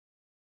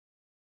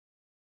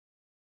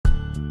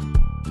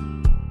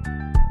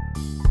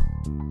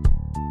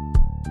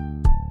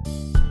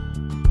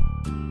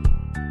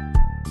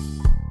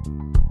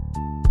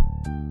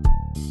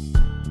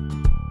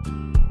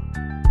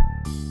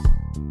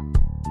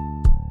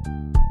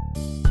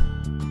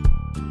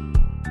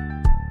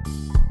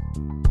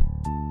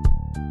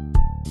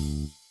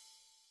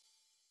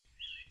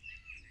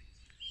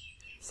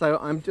So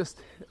I'm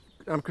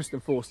Kristen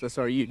Forster,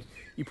 sorry,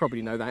 you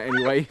probably know that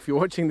anyway if you're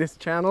watching this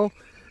channel.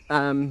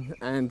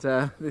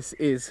 This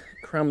is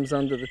Crumbs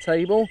Under the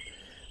Table,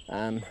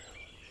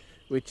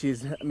 which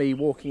is me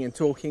walking and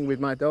talking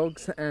with my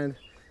dogs and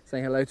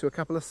saying hello to a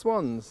couple of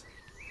swans.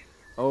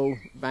 Oh,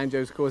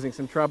 Banjo's causing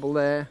some trouble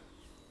there.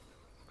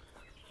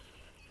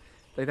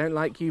 They don't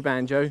like you,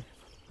 Banjo.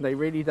 They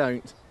really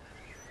don't.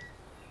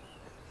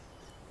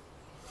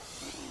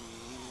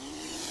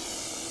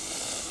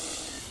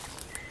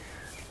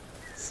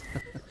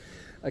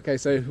 Okay,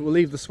 so we'll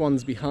leave the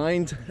swans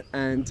behind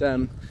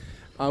and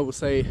I will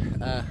say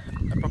a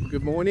proper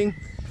good morning.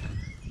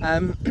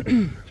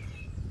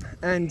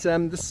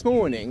 This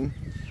morning,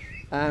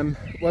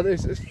 well,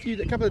 there's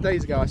a couple of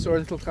days ago, I saw a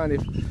little kind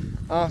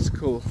of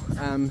article,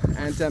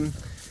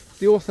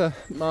 the author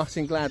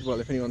Martin Gladwell,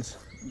 if anyone's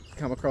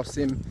come across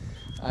him,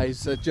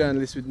 he's a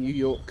journalist with New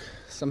York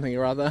something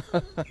or other.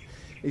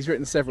 He's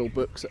written several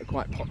books that are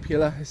quite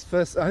popular. I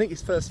think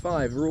his first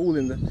 5 are all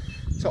in the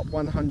top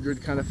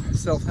 100 kind of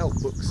self-help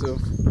books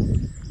of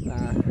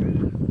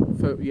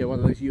one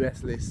of those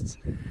US lists.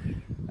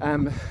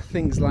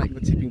 Things like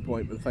The Tipping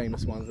Point were the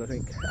famous ones, I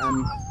think.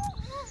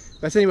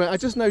 But anyway, I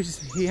just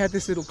noticed he had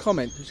this little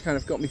comment which kind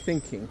of got me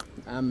thinking.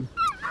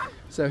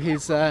 So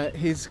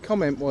his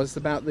comment was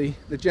about the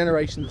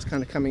generation that's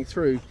kind of coming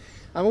through.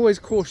 I'm always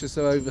cautious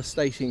of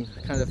overstating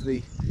kind of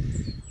the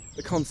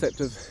concept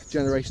of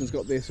generations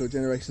got this or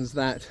generations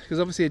that, because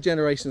obviously a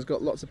generation's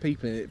got lots of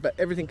people in it, but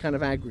everything kind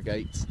of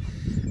aggregates,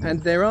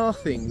 and there are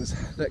things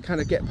that kind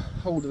of get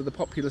hold of the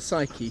popular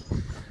psyche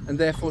and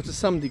therefore to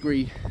some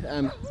degree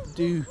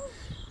do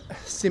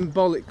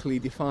symbolically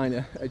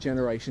define a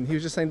generation. He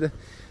was just saying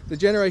the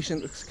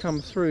generation that's come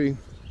through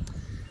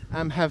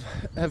have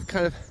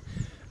kind of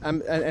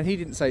and he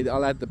didn't say that,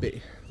 I'll add the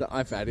bit that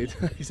I've added.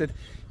 He said,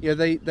 you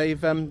know,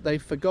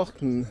 they've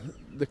forgotten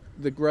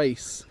the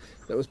grace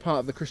that was part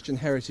of the Christian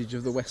heritage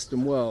of the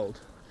Western world,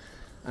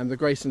 and the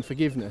grace and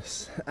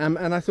forgiveness. And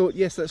I thought,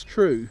 yes, that's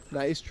true.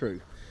 That is true.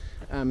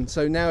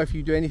 So now, if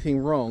you do anything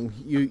wrong,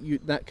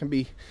 that can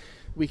be,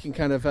 we can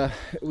kind of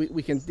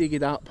we can dig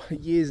it up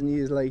years and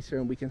years later,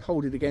 and we can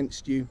hold it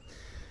against you.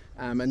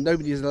 And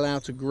nobody is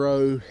allowed to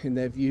grow in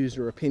their views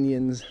or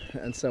opinions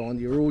and so on.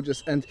 You're all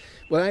just, and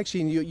well,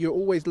 actually you're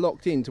always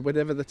locked into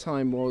whatever the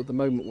time or the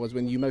moment was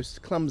when you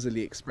most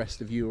clumsily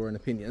expressed a view or an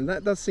opinion. And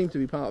that does seem to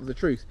be part of the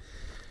truth.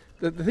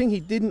 The thing he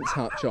didn't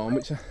touch on,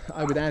 which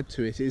I would add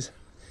to it, is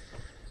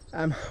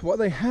what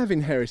they have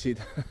inherited,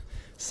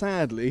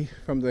 sadly,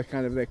 from the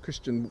kind of their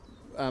Christian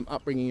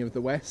upbringing of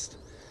the West,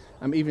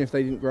 even if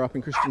they didn't grow up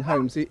in Christian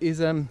homes, is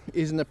an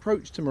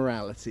approach to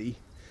morality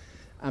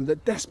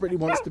that desperately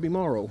wants to be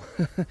moral.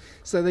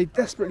 So they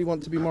desperately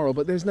want to be moral,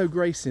 but there's no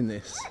grace in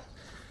this,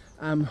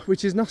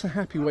 which is not a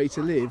happy way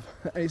to live.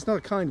 It's not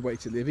a kind way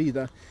to live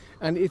either,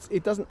 and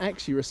it doesn't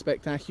actually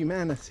respect our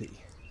humanity.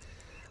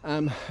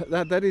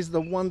 That is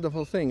the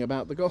wonderful thing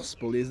about the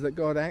gospel, is that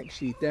God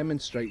actually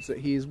demonstrates that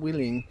he is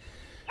willing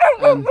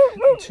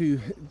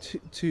to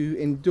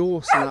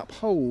endorse and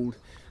uphold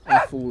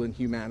our fallen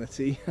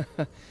humanity,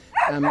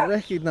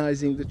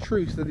 recognising the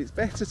truth that it's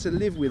better to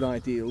live with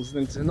ideals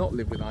than to not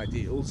live with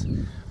ideals.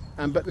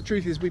 But the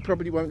truth is, we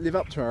probably won't live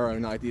up to our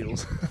own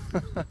ideals,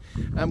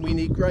 and we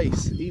need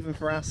grace even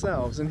for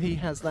ourselves, and he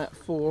has that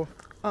for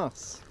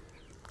us.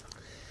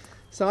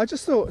 So I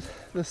just thought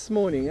this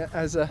morning,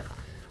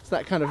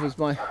 that kind of was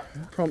my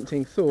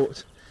prompting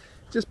thought,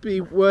 just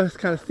be worth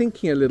kind of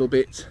thinking a little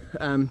bit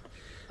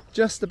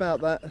just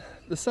about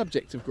the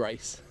subject of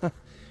grace,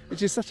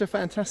 which is such a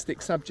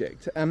fantastic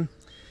subject,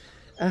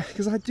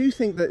 because I do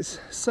think that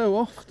so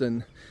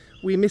often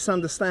we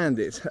misunderstand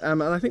it,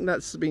 and I think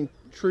that's been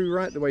true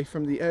right the way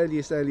from the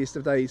earliest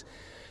of days.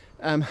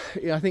 I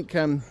think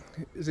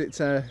is it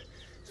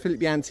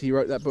Philip Yancey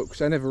wrote that book,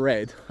 which I never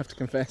read, I have to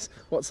confess,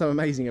 What's So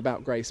Amazing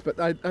About Grace, but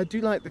I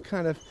do like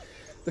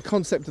the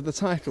concept of the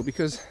title,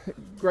 because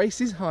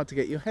grace is hard to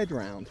get your head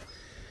around,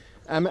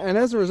 and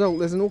as a result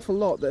there's an awful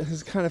lot that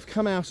has kind of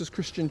come out as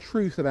Christian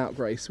truth about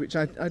grace, which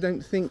I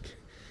don't think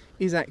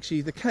is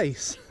actually the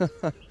case.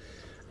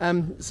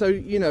 So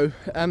you know,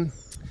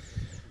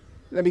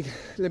 let me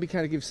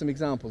kind of give some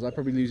examples. I'm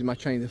probably losing my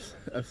train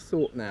of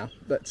thought now,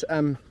 but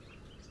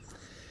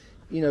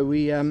you know,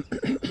 we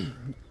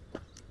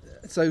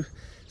so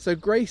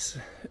grace.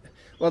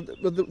 Well,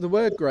 the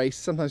word grace,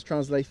 sometimes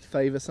translated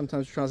favour,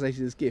 sometimes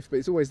translated as gift, but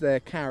it's always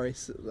there,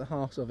 charis, at the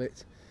heart of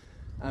it,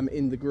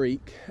 in the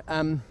Greek.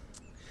 And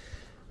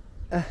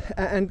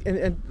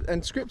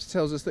Scripture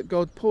tells us that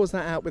God pours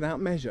that out without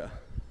measure.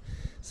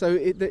 So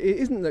it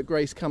isn't that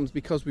grace comes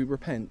because we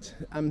repent.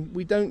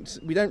 We don't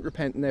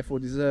repent and therefore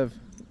deserve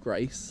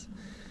grace.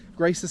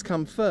 Grace has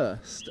come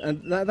first,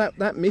 and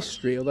that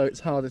mystery, although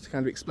it's harder to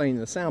kind of explain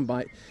in a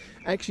soundbite,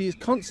 actually is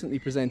constantly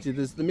presented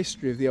as the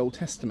mystery of the Old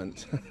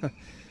Testament.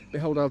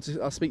 Behold,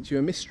 I'll speak to you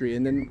a mystery,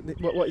 and then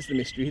what is the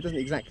mystery? He doesn't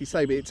exactly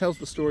say, but it tells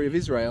the story of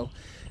Israel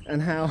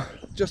and how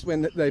just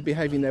when they're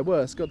behaving their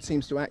worst, God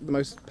seems to act the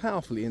most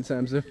powerfully in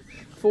terms of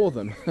for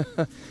them.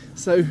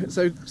 So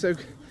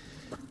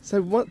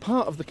So what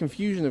part of the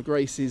confusion of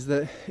grace is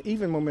that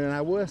even when we're in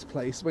our worst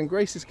place, when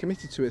grace is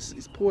committed to us,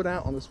 it's poured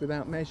out on us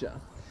without measure.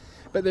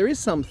 But there is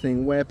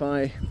something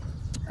whereby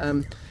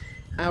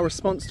our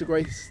response to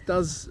grace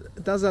does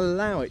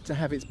allow it to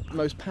have its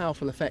most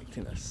powerful effect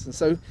in us. And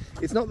so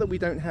it's not that we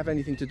don't have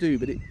anything to do,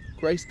 but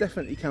grace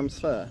definitely comes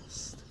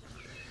first.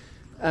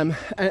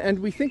 And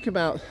we think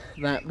about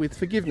that with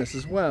forgiveness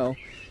as well.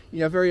 You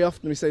know, very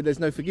often we say there's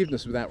no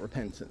forgiveness without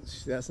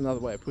repentance. That's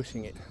another way of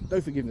pushing it. No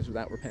forgiveness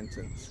without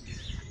repentance.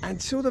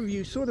 And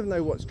you sort of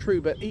know what's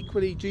true, but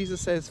equally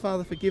Jesus says,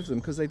 Father, forgive them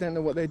because they don't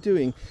know what they're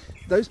doing.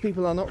 Those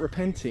people are not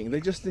repenting.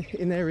 They're just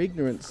in their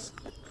ignorance.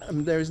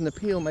 There is an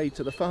appeal made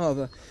to the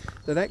Father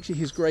that actually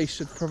his grace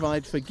should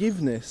provide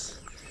forgiveness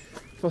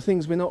for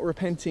things we're not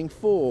repenting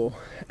for.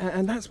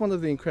 And that's one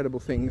of the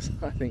incredible things,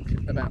 I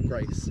think, about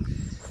grace,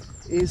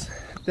 is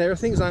there are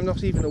things I'm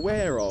not even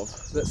aware of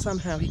that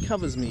somehow he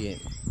covers me in.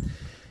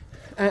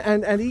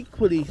 And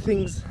equally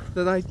things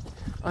that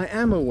I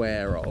am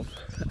aware of.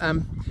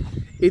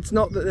 It's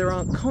not that there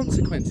aren't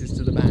consequences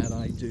to the bad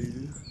I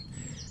do,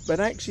 but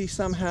actually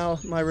somehow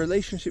my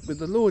relationship with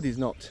the Lord is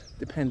not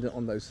dependent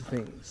on those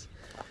things.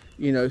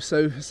 You know,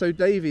 so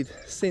David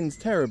sins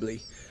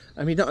terribly.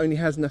 He not only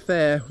has an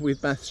affair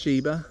with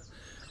Bathsheba,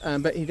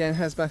 but he then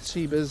has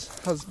Bathsheba's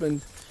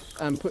husband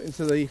put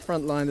into the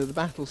front line of the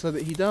battle so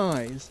that he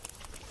dies.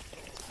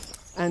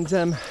 And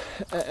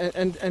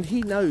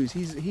he knows,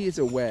 he is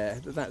aware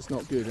that that's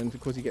not good, and of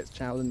course he gets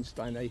challenged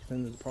by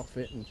Nathan the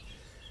prophet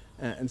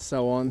and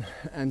so on,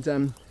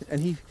 and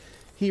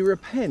he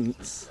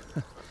repents,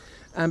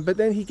 but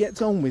then he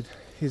gets on with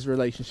his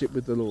relationship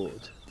with the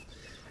Lord.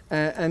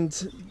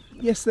 And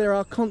yes, there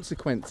are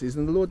consequences,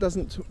 and the Lord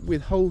doesn't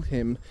withhold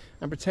him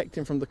and protect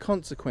him from the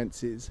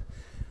consequences.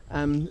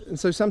 And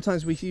so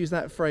sometimes we use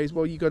that phrase,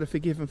 well, you've got to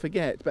forgive and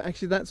forget, but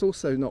actually that's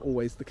also not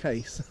always the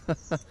case.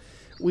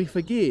 We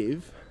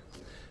forgive,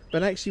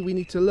 but actually we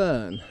need to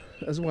learn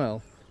as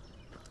well.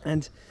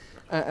 And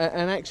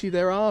actually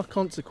there are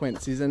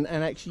consequences, and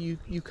actually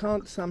you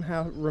can't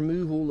somehow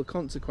remove all the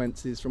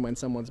consequences from when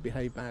someone's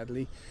behaved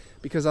badly,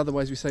 because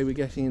otherwise we say we're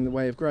getting in the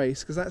way of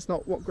grace, because that's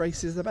not what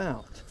grace is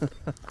about.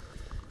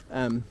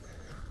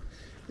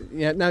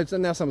 Yeah, now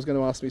someone's going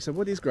to ask me, so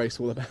what is grace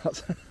all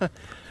about?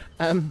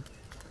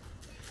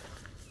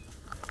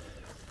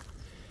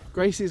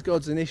 Grace is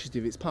God's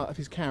initiative, it's part of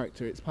his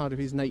character, it's part of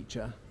his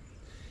nature.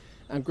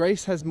 And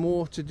grace has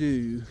more to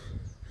do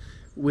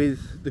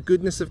with the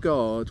goodness of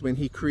God when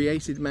he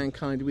created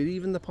mankind, with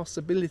even the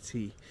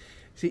possibility.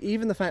 See,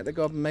 even the fact that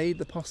God made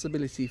the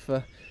possibility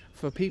for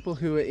people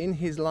who are in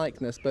his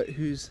likeness, but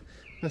whose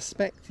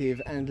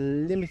perspective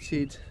and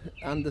limited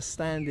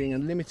understanding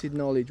and limited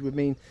knowledge would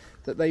mean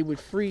that they would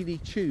freely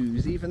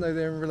choose, even though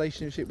they're in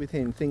relationship with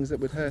him, things that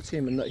would hurt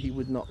him and that he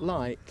would not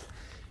like,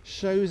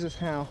 shows us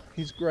how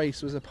his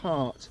grace was a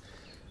part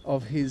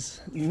of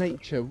his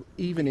nature,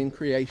 even in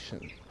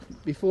creation,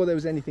 before there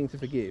was anything to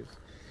forgive.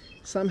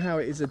 Somehow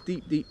it is a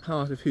deep, deep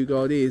part of who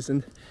God is,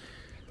 and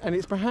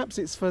it's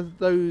for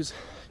those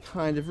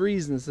kind of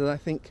reasons that I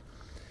think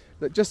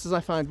that, just as I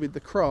find with the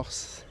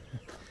cross,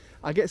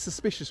 I get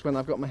suspicious when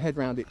I've got my head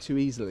around it too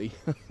easily.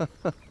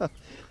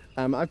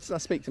 I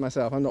speak to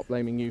myself, I'm not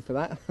blaming you for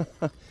that.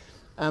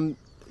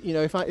 You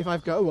know, if I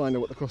go, oh, I know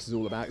what the cross is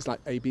all about, it's like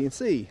A, B and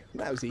C.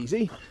 That was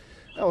easy.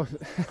 Oh,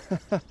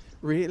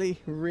 really?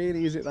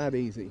 Really, is it that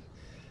easy?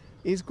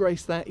 Is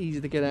grace that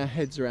easy to get our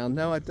heads around?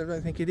 No, I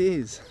don't think it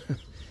is.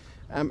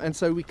 And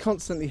so we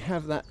constantly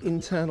have that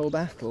internal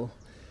battle.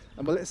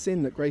 And well, let's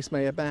sin that grace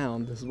may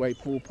abound, as the way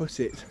Paul put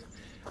it.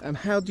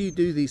 How do you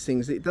do these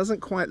things? It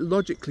doesn't quite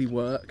logically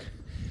work,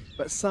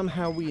 but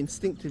somehow we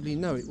instinctively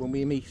know it when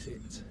we meet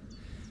it.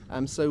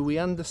 So we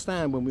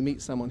understand when we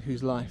meet someone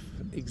whose life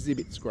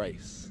exhibits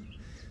grace.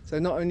 So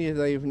not only are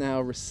they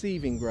now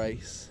receiving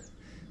grace,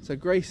 so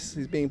grace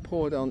is being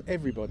poured on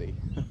everybody.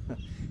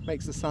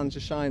 Makes the sun to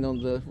shine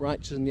on the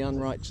righteous and the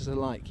unrighteous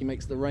alike. He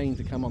makes the rain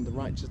to come on the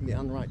righteous and the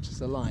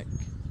unrighteous alike.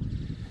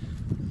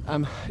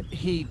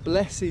 He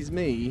blesses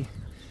me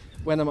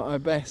when I'm at my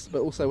best,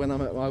 but also when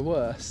I'm at my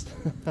worst.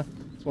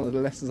 It's one of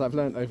the lessons I've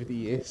learned over the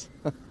years.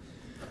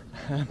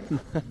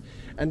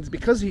 And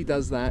because he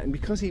does that, and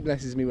because he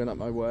blesses me when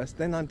I'm at my worst,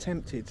 then I'm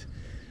tempted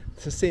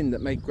to sin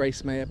that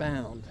grace may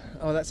abound.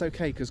 Oh, that's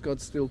okay, because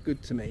God's still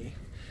good to me.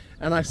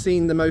 And I've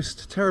seen the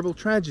most terrible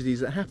tragedies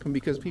that happen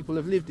because people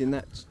have lived in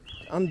that,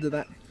 under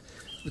that,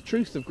 the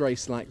truth of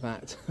grace like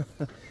that.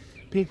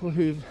 People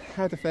who've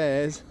had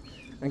affairs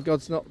and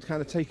God's not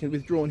kind of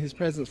withdrawn his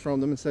presence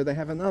from them, and so they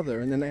have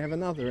another, and then they have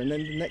another, and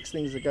then the next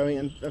things are going,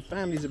 and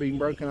families are being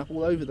broken up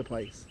all over the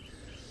place.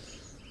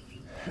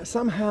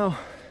 Somehow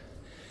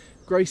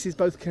grace is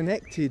both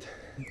connected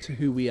to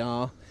who we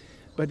are,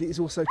 but it is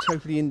also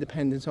totally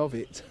independent of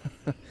it.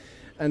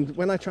 And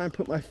when I try and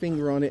put my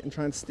finger on it and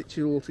try and stitch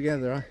it all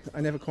together,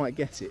 I never quite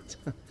get it.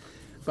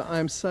 But I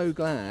am so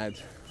glad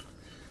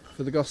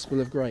for the gospel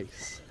of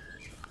grace.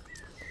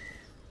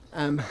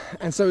 And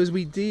so as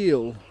we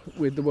deal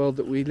with the world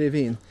that we live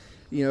in,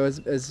 you know,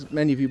 as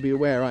many of you be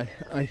aware,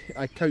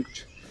 I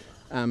coach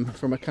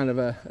from a kind of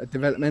a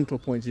developmental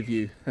point of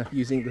view,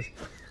 using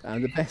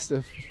the best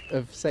of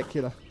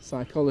secular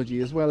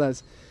psychology, as well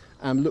as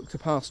look to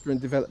pastor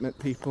and develop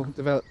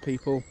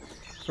people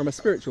from a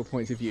spiritual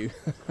point of view.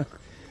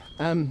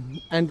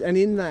 And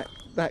in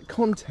that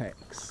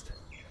context,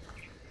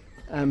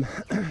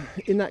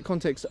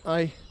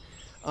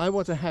 I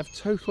want to have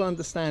total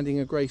understanding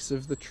and grace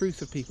of the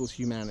truth of people's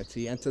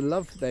humanity and to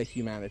love their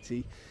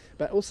humanity,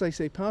 but also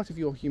say part of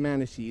your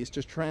humanity is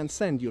to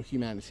transcend your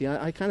humanity.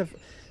 I kind of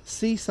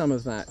see some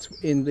of that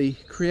in the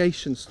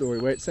creation story,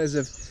 where it says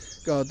of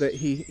God that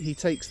he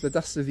takes the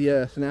dust of the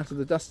earth, and out of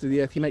the dust of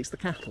the earth he makes the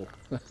cattle.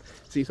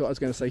 So you thought I was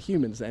going to say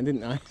humans then,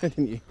 didn't I?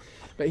 Didn't you?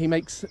 But he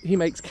makes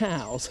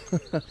cows.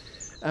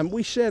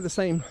 We share the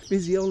same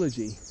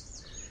physiology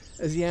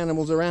as the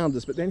animals around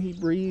us, but then he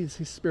breathes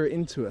his spirit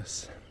into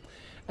us.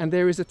 And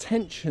there is a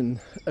tension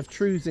of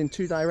truths in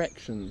two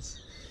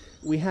directions.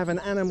 We have an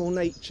animal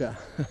nature.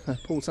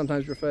 Paul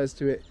sometimes refers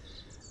to it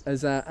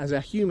as a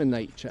human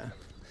nature.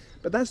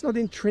 But that's not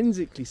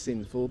intrinsically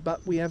sinful,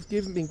 but we have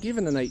been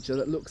given a nature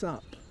that looks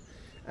up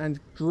and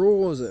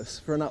draws us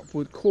for an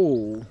upward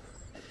call.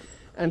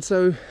 And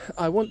so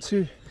I want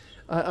to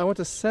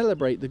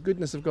celebrate the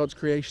goodness of God's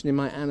creation in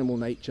my animal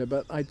nature,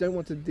 but I don't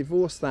want to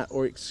divorce that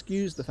or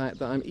excuse the fact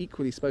that I'm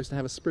equally supposed to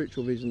have a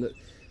spiritual vision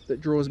that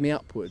draws me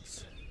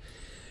upwards.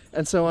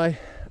 And so I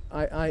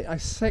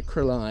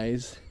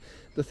sacralize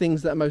the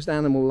things that are most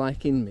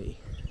animal-like in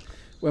me.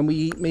 When we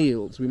eat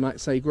meals, we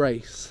might say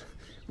grace.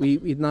 We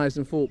eat knives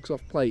and forks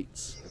off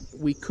plates.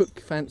 We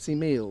cook fancy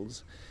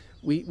meals.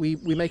 We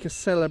make a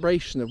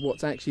celebration of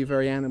what's actually a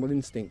very animal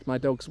instinct. My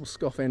dogs will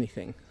scoff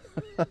anything.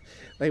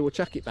 They will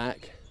chuck it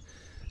back,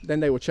 then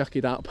they will chuck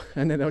it up,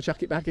 and then they'll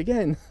chuck it back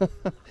again.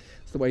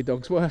 It's the way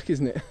dogs work,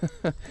 isn't it?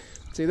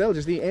 See, they'll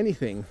just eat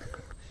anything.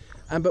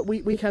 But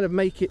we kind of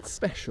make it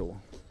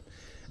special.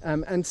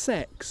 And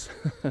sex.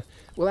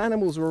 Well,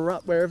 animals will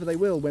erupt wherever they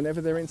will,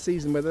 whenever they're in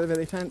season, whenever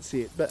they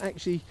fancy it. But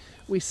actually,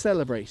 we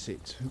celebrate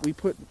it. We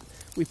put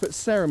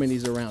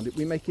ceremonies around it.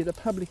 We make it a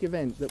public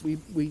event, that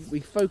we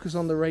focus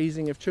on the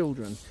raising of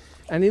children.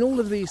 And in all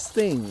of these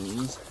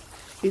things,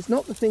 it's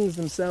not the things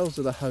themselves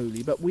that are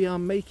holy, but we are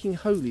making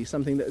holy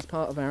something that is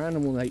part of our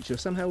animal nature.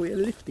 Somehow we are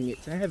lifting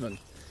it to heaven.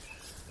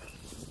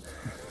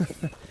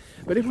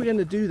 But if we're going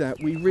to do that,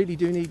 we really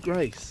do need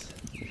grace.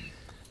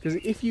 Because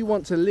if you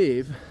want to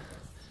live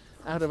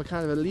out of a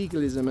kind of a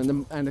legalism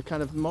and a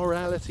kind of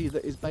morality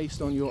that is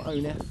based on your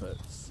own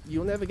efforts,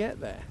 you'll never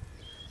get there.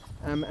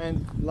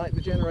 And like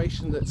the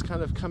generation that's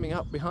kind of coming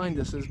up behind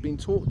us has been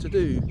taught to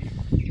do,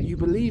 you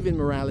believe in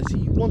morality,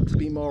 you want to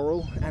be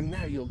moral, and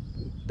now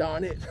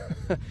darn it,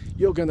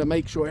 you're going to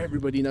make sure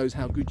everybody knows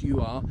how good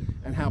you are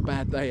and how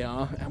bad they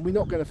are, and we're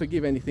not going to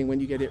forgive anything when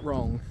you get it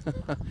wrong.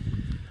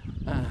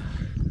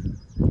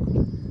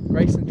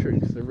 Grace and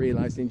truth are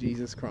realised in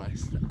Jesus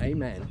Christ.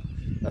 Amen.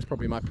 That's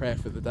probably my prayer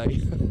for the day.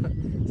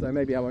 So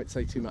maybe I won't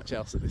say too much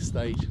else at this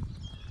stage.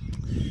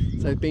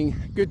 So it's been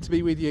good to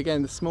be with you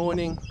again this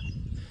morning.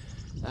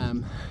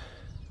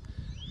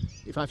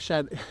 If I've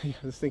shadowed, I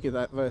was thinking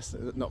of that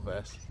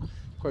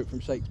quote from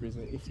Shakespeare,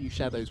 isn't it? If you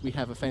shadows, we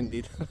have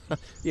offended.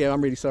 Yeah,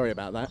 I'm really sorry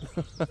about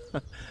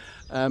that.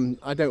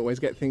 I don't always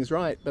get things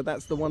right, but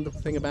that's the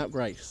wonderful thing about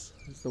grace.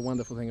 It's the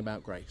wonderful thing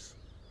about grace.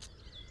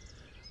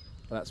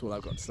 Well, that's all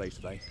I've got to say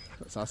today.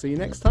 So I'll see you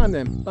next time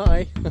then.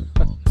 Bye.